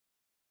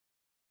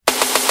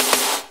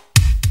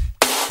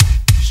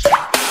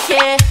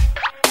Yeah.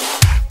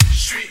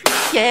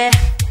 Yeah.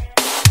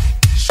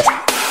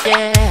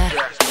 Yeah.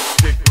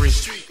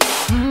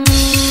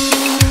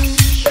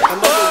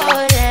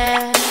 Oh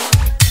yeah.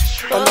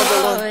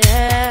 Oh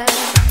yeah.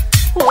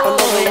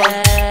 Oh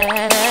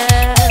yeah.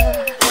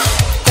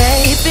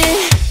 Baby,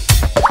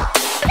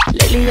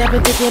 lately I've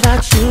been thinking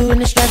about you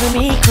and it's driving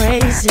me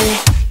crazy.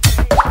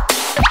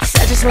 'Cause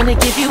I just wanna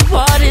give you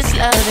all this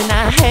love and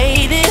I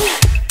hate it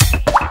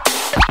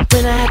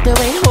when I have to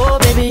wait. Oh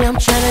baby, I'm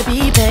trying to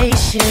be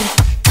patient,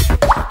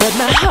 but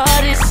my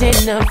heart is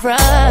in a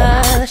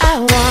rush. I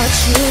want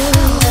you,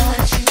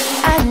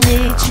 I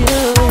need you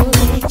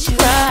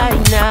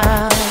right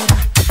now,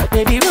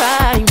 baby,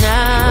 right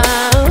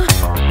now.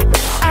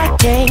 I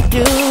can't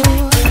do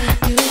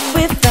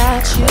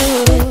without you,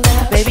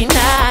 baby,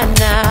 not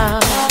now.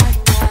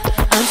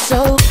 I'm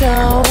so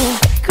gone,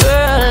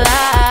 girl,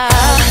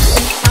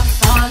 I'm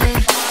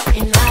falling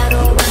and I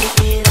don't wanna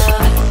get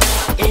up.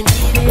 And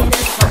even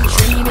if I'm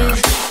dreaming,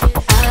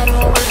 I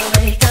don't wanna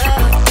wake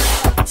up.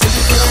 Till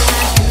you feel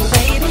like you,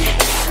 baby,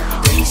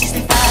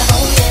 365,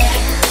 oh yeah.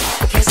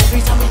 'Cause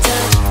every time we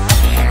touch, I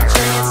get a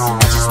chance.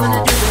 I just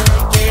wanna do it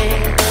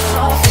again.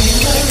 Oh baby,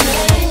 can we do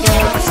it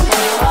again?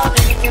 Oh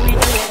baby, can we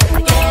do it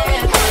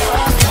again? Oh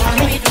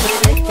can we do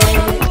it again?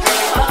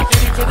 Oh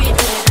baby, can we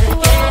do it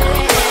again?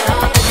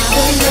 Oh baby,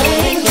 can we do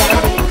it again?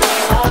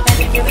 Oh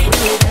baby, can we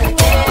do it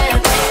again?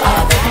 Oh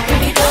baby, can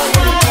we do it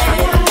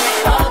again?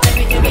 Oh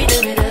baby, can we do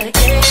it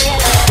again?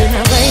 When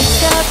I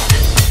wake up,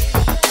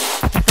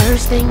 the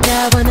first thing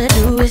I wanna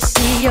do is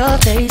see your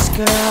face,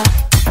 girl.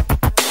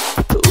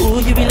 Ooh,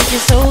 you be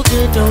looking so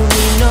good, don't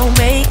need no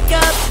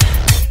makeup.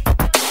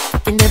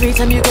 And every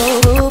time you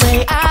go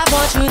away, I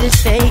want you to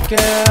stay,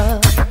 girl.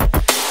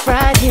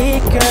 Right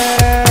here,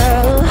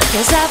 girl.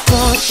 'Cause I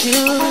want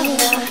you,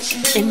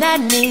 and I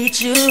need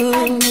you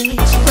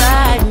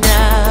right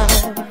now,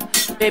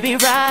 baby,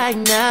 right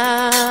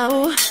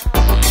now.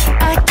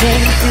 I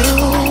can't do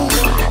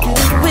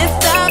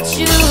without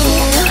you,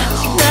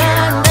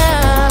 nah,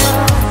 nah.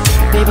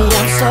 Baby,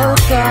 I'm so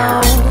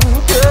gone,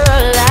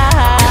 girl,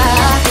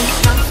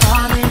 I'm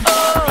falling, and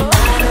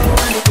I don't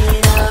wanna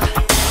get up.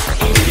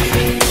 And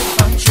even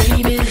if I'm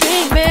dreaming,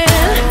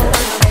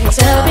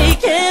 tell me,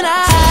 can I,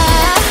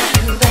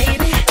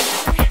 baby,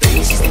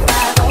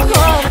 365, oh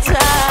yeah, all the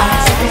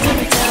time. Every time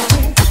we touch,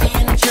 I be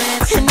in a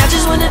trance, and I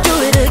just wanna do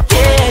it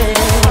again.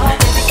 Oh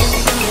baby, can we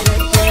do it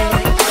again?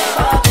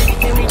 Oh baby,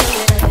 can we do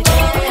it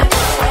again?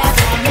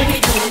 Oh baby,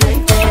 do it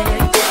again.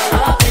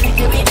 Oh baby,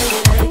 can we do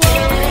it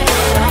again?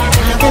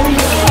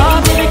 Oh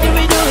baby, can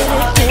we do it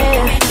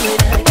again?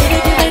 Baby,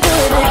 can we do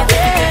it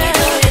again?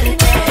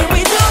 Can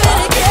we do it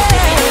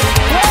again?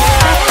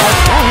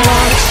 I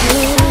want you,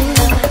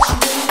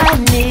 I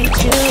need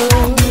you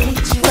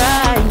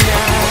right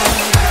now.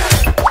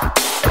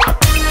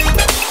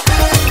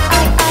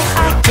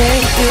 I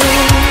can't do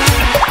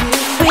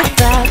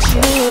without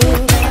you,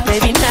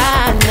 baby,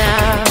 not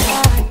now.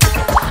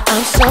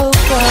 I'm so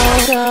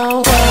cold,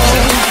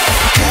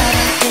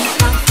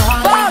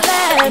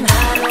 falling,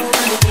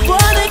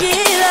 wanna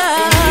get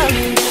up,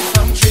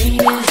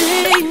 dreaming,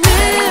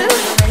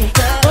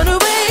 wanna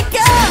wake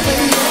up,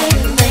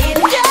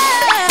 yeah,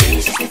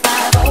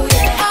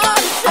 all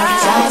the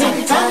time.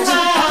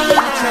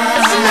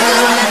 And I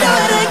just wanna do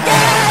it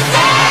again,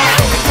 yeah.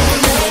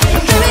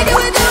 Can we do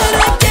it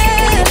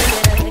again?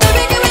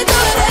 Baby, can we do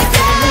it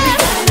again?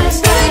 Baby,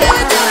 can we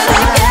do it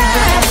again?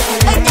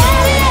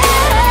 Again.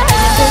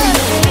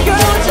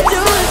 Girl, what you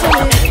doing to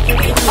me?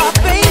 Oh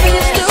baby,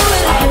 let's do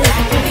it.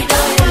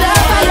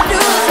 Love how you do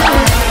it to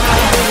me.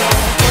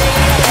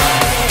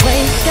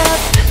 Wake up,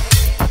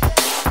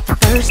 the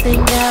first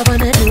thing I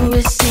wanna do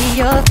is see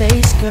your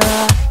face,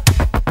 girl.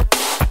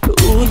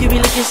 Ooh, you be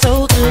looking so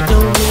good,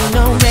 don't need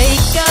no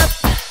makeup.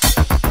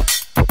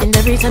 And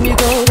every time you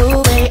go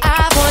away, I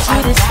want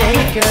you to stay,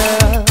 girl.